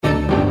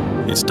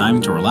It's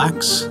time to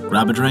relax,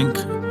 grab a drink,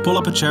 pull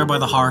up a chair by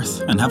the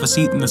hearth, and have a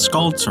seat in the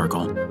Skald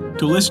Circle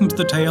to listen to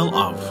the tale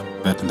of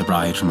Ethna the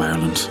Bride from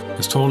Ireland,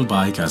 as told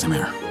by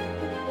Casimir.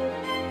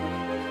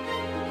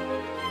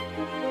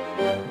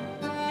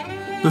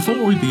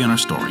 Before we begin our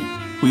story,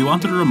 we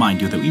wanted to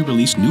remind you that we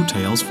release new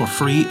tales for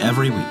free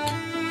every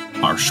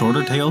week. Our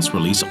shorter tales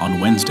release on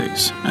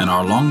Wednesdays, and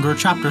our longer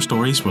chapter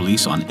stories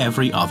release on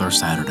every other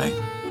Saturday.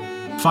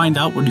 Find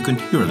out where you can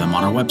hear them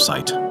on our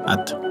website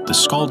at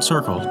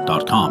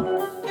theskaldscircle.com.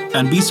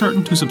 And be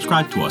certain to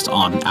subscribe to us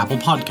on Apple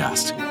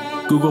Podcasts,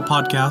 Google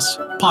Podcasts,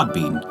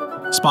 Podbean,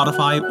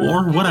 Spotify,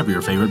 or whatever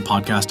your favourite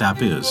podcast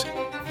app is.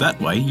 That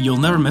way, you'll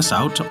never miss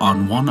out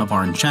on one of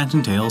our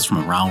enchanting tales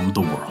from around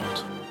the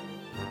world.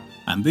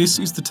 And this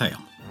is the tale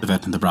of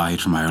Ethna the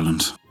Bride from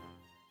Ireland.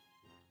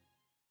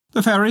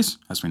 The fairies,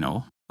 as we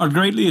know, are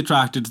greatly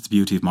attracted to the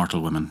beauty of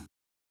mortal women,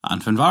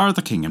 and Finvar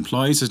the king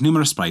employs his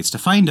numerous sprites to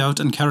find out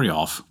and carry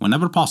off,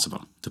 whenever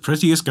possible, the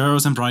prettiest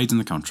girls and brides in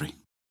the country.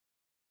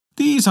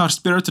 These are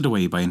spirited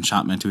away by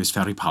enchantment to his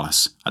fairy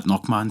palace at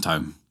Knockman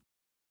Town,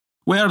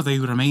 where they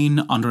remain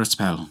under a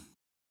spell,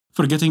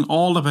 forgetting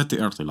all about the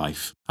earthly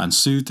life and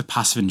soothed to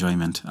passive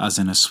enjoyment as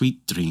in a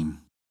sweet dream,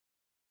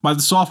 by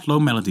the soft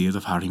low melody of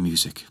the fairy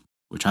music,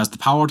 which has the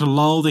power to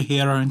lull the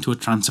hearer into a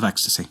trance of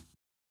ecstasy.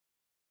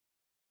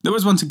 There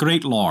was once a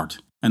great lord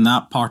in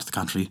that part of the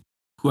country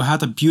who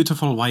had a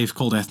beautiful wife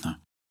called Ethna,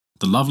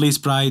 the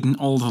loveliest bride in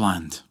all the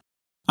land.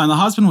 And the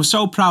husband was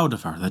so proud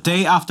of her that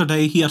day after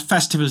day he had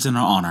festivals in her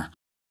honour,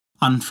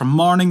 and from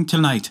morning till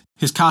night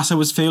his castle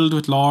was filled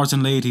with lords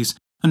and ladies,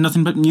 and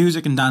nothing but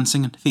music and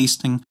dancing and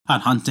feasting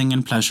and hunting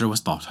and pleasure was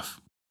thought of.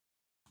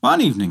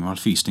 One evening while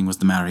feasting was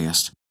the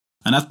merriest,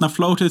 and Ethna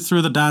floated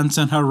through the dance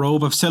in her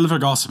robe of silver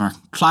gossamer,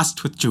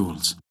 clasped with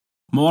jewels,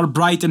 more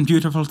bright and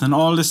beautiful than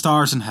all the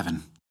stars in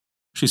heaven.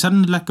 She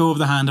suddenly let go of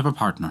the hand of her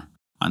partner,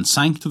 and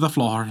sank to the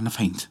floor in a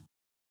faint.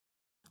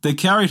 They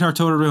carried her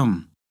to her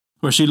room,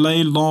 where she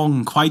lay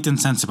long quite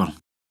insensible,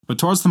 but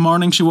towards the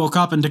morning she woke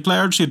up and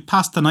declared she had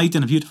passed the night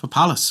in a beautiful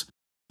palace,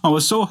 and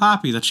was so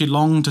happy that she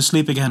longed to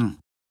sleep again,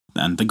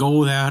 and to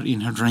go there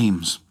in her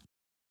dreams.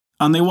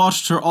 And they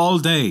watched her all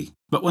day,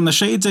 but when the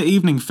shades of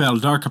evening fell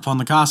dark upon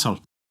the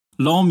castle,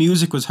 low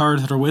music was heard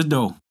at her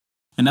window,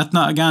 and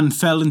Ethna again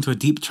fell into a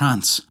deep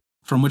trance,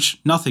 from which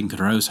nothing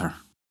could rouse her.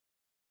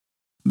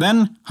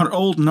 Then her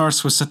old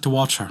nurse was set to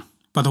watch her,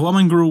 but the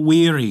woman grew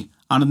weary,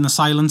 and in the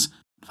silence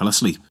fell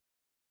asleep,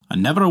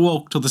 and never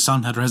awoke till the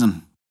sun had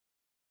risen.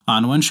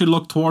 And when she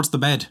looked towards the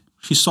bed,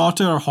 she saw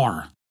to her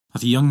horror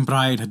that the young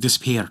bride had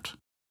disappeared.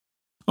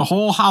 The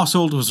whole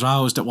household was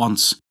roused at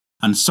once,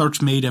 and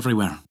search made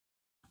everywhere,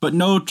 but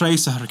no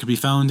trace of her could be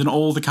found in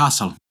all the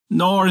castle,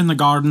 nor in the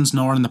gardens,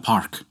 nor in the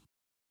park.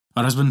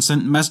 Her husband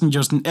sent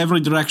messengers in every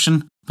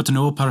direction, but to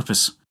no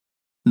purpose.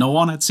 No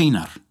one had seen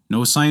her,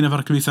 no sign of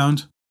her could be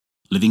found,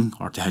 living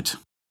or dead.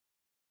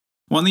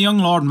 When the young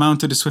lord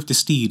mounted his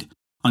swiftest steed,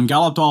 and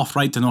galloped off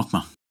right to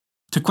Knockma,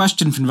 to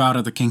question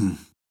Finvar the king,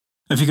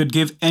 if he could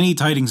give any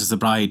tidings of the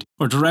bride,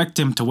 or direct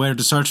him to where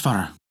to search for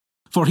her,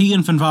 for he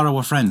and Finvar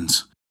were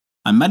friends,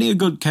 and many a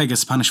good keg of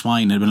Spanish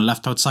wine had been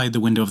left outside the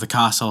window of the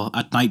castle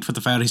at night for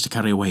the fairies to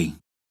carry away,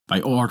 by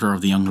order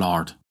of the young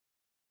lord.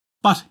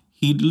 But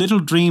he little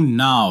dreamed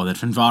now that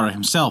Finvar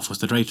himself was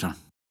the traitor.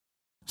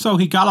 So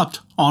he galloped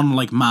on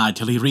like mad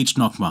till he reached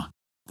Knockma,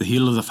 the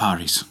hill of the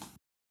fairies.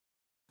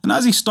 And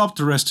as he stopped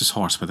to rest his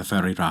horse by the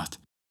fairy rath,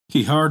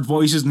 he heard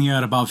voices in the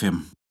air above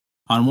him,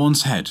 and one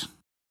said,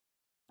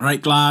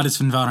 "Right glad is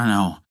Finvar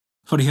now,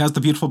 for he has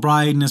the beautiful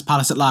bride in his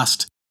palace at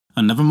last,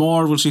 and never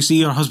more will she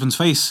see her husband's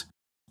face."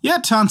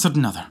 "Yet," answered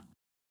another,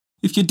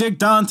 "if you dig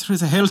down through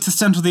the hill to the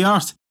centre of the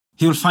earth,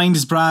 he will find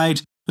his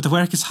bride, but the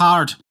work is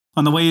hard,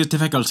 and the way is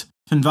difficult.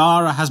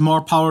 Finvar has more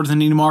power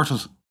than any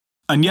mortal."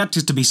 "And yet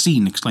 'tis to be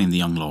seen," exclaimed the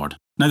young lord.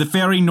 "Neither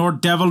fairy, nor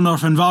devil, nor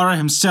Finvar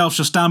himself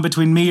shall stand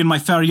between me and my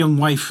fair young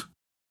wife."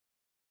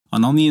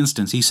 And on the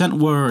instant he sent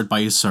word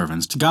by his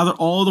servants to gather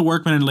all the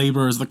workmen and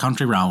labourers of the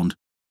country round,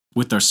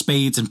 with their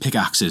spades and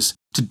pickaxes,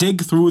 to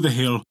dig through the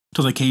hill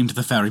till they came to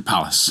the fairy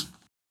palace.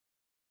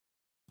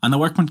 And the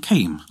workmen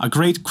came, a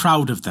great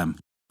crowd of them,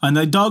 and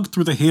they dug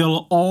through the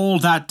hill all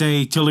that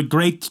day till a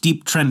great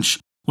deep trench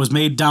was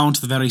made down to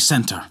the very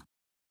centre.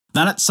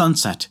 Then at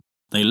sunset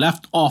they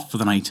left off for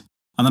the night,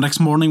 and the next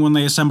morning when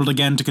they assembled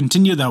again to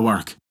continue their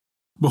work,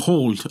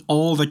 behold,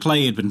 all the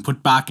clay had been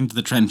put back into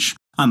the trench,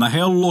 and the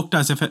hill looked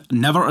as if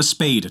never a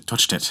spade had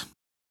touched it.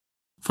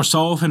 For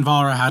so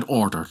Finvar had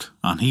ordered,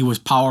 and he was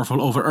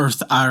powerful over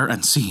earth, air,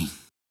 and sea.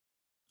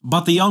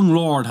 But the young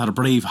lord had a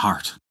brave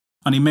heart,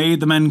 and he made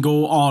the men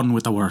go on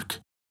with the work,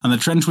 and the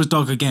trench was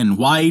dug again,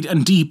 wide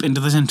and deep into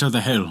the centre of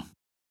the hill,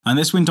 and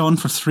this went on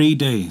for 3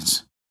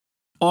 days,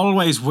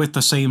 always with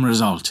the same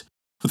result,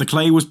 for the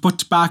clay was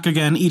put back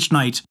again each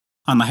night,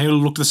 and the hill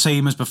looked the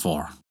same as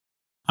before,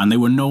 and they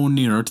were no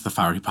nearer to the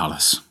fairy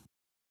palace.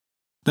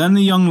 Then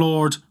the young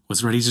lord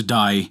was ready to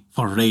die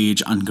for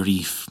rage and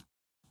grief.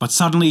 But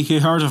suddenly he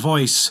heard a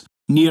voice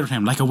near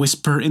him like a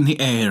whisper in the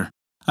air,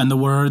 and the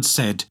words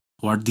said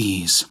were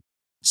these: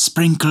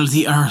 "Sprinkle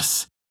the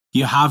earth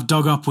you have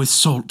dug up with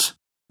salt,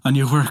 and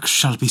your work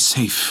shall be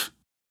safe."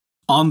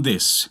 On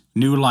this,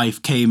 new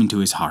life came into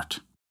his heart.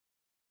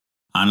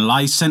 And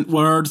Lice sent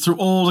word through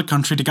all the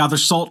country to gather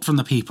salt from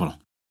the people,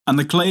 and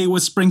the clay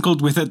was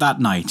sprinkled with it that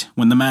night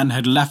when the men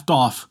had left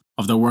off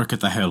of their work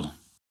at the hill.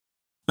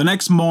 The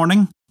next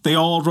morning, they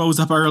all rose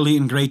up early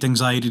in great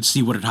anxiety to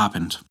see what had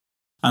happened.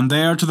 And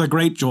there, to their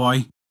great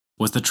joy,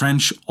 was the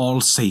trench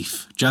all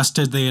safe, just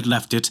as they had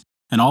left it,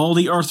 and all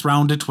the earth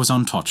round it was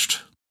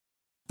untouched.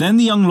 Then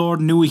the young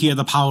lord knew he had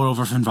the power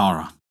over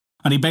Finvara,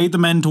 and he bade the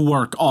men to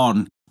work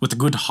on with a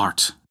good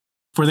heart,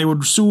 for they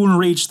would soon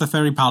reach the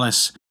fairy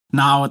palace,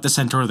 now at the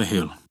centre of the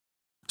hill.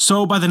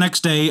 So by the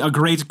next day a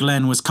great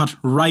glen was cut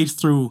right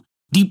through,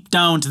 deep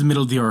down to the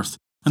middle of the earth,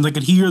 and they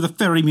could hear the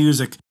fairy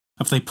music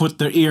if they put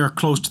their ear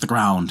close to the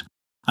ground,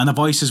 and the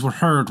voices were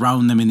heard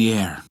round them in the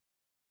air.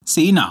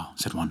 "See now,"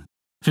 said one,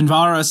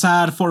 "Finvara is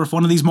sad, for if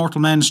one of these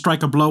mortal men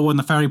strike a blow on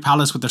the fairy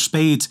palace with their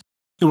spades,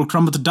 it will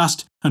crumble to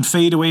dust and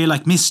fade away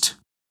like mist."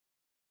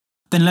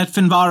 "Then let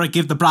Finvara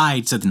give the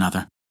bride," said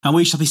another, "and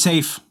we shall be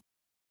safe."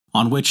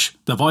 On which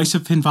the voice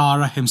of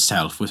Finvara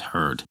himself was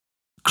heard,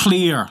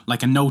 clear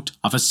like a note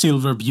of a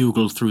silver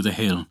bugle through the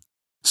hill.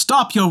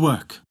 "Stop your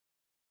work!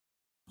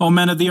 O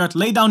men of the earth,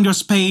 lay down your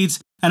spades,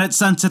 and at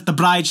sunset the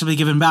bride shall be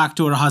given back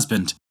to her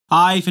husband.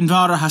 I,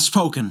 Finvara, have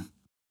spoken."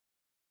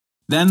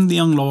 Then the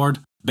young lord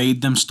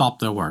bade them stop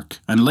their work,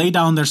 and lay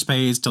down their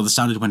spades till the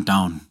sun went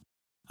down.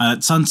 And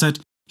at sunset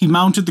he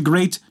mounted the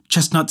great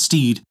chestnut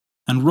steed,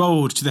 and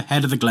rode to the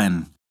head of the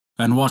glen,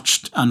 and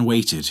watched and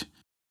waited.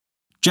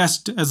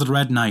 Just as the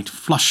red night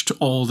flushed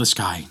all the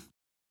sky,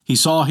 he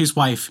saw his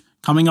wife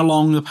coming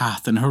along the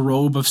path in her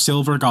robe of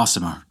silver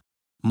gossamer,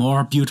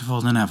 more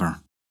beautiful than ever.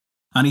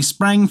 And he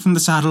sprang from the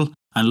saddle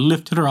and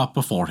lifted her up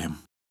before him,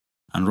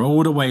 and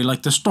rode away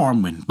like the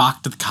storm wind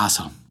back to the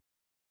castle.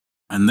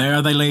 And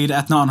there they laid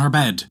Ethna on her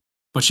bed,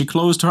 but she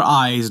closed her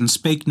eyes and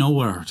spake no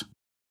word.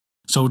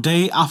 So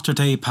day after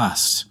day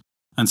passed,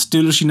 and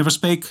still she never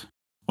spake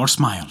or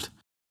smiled,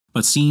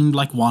 but seemed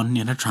like one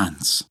in a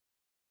trance.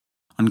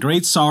 And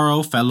great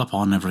sorrow fell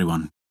upon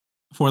everyone,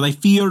 for they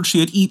feared she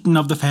had eaten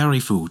of the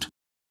fairy food,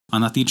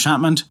 and that the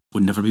enchantment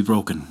would never be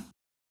broken.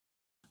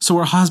 So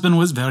her husband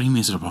was very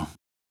miserable.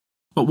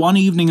 But one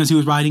evening as he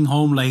was riding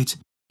home late,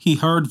 he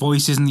heard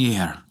voices in the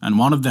air, and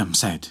one of them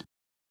said,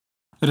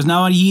 "It is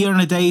now a year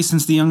and a day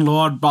since the young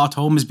lord brought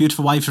home his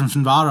beautiful wife from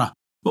Finvara,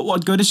 but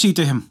what good is she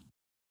to him?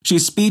 She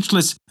is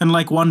speechless and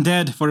like one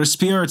dead, for his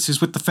spirit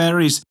is with the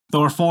fairies,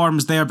 though her form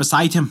is there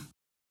beside him."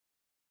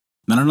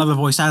 Then another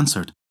voice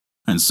answered,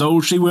 "And so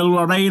she will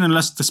remain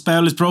unless the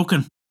spell is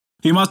broken.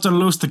 He must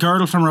unloose the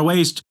girdle from her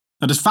waist,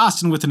 that is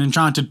fastened with an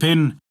enchanted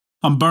pin,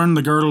 and burn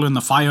the girdle in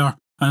the fire,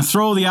 and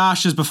throw the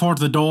ashes before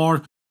the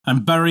door,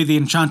 and bury the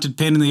enchanted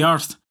pin in the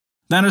earth.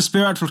 Then her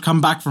spirit will come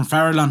back from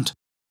fairyland,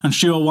 and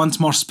she will once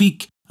more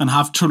speak and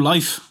have true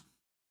life."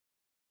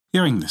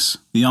 Hearing this,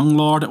 the young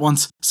lord at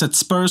once set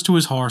spurs to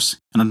his horse,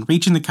 and on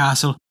reaching the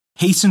castle,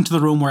 hastened to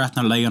the room where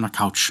Ethna lay on her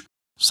couch,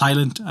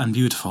 silent and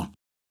beautiful,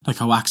 like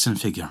a waxen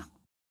figure.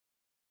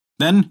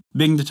 Then,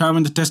 being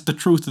determined to test the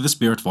truth of the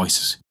spirit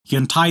voices, he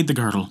untied the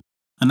girdle,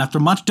 and after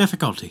much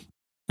difficulty,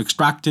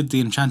 extracted the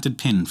enchanted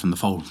pin from the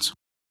folds.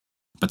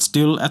 But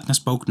still Ethna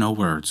spoke no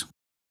words.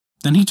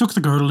 Then he took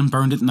the girdle and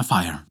burned it in the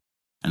fire,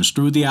 and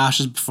strewed the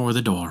ashes before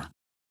the door,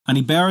 and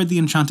he buried the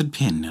enchanted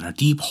pin in a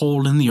deep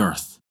hole in the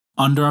earth,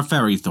 under a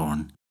fairy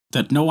thorn,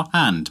 that no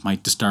hand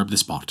might disturb the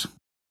spot.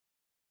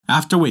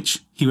 After which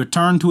he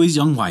returned to his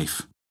young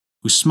wife,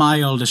 who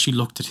smiled as she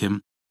looked at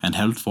him and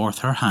held forth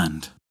her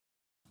hand.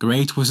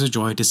 Great was his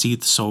joy to see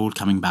the soul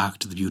coming back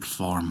to the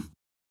beautiful form,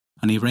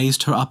 and he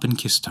raised her up and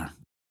kissed her,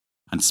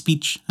 and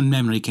speech and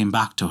memory came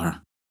back to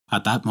her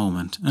at that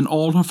moment and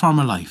all her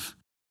former life,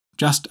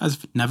 just as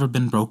if it had never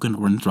been broken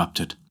or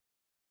interrupted.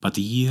 But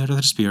the year that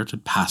her spirit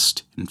had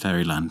passed in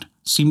fairyland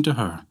seemed to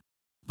her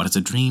but as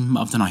a dream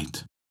of the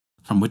night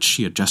from which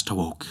she had just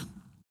awoke.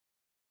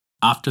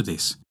 After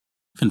this,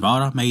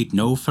 Finvara made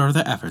no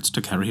further efforts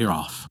to carry her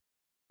off,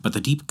 but the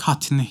deep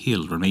cut in the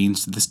hill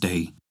remains to this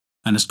day,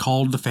 and is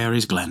called the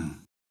Fairies'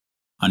 Glen,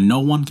 and no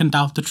one can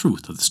doubt the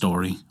truth of the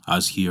story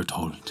as here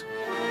told.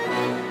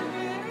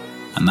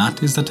 And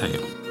that is the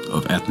tale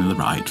of Ethna the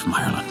Bride from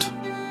Ireland.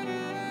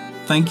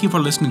 Thank you for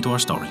listening to our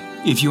story.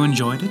 If you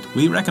enjoyed it,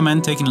 we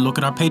recommend taking a look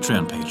at our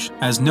Patreon page,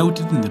 as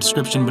noted in the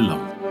description below.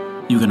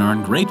 You can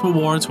earn great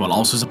rewards while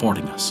also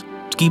supporting us,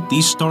 to keep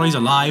these stories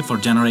alive for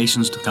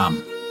generations to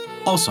come.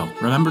 Also,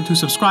 remember to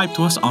subscribe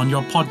to us on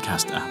your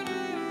podcast app,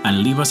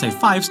 and leave us a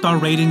 5-star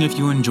rating if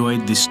you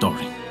enjoyed this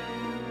story.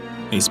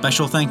 A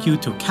special thank you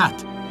to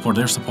Kat for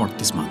their support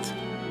this month.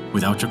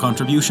 Without your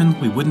contribution,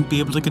 we wouldn't be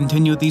able to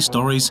continue these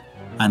stories,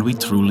 and we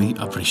truly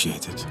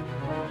appreciate it.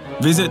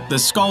 Visit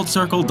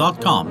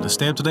theskullcircle.com to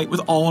stay up to date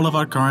with all of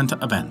our current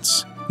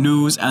events,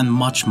 news, and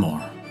much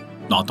more.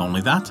 Not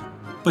only that,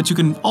 but you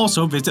can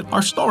also visit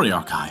our story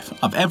archive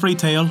of every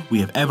tale we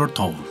have ever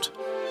told.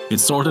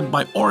 It's sorted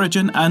by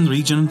origin and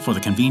region for the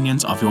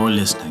convenience of your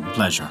listening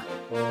pleasure.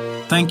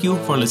 Thank you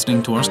for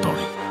listening to our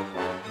story.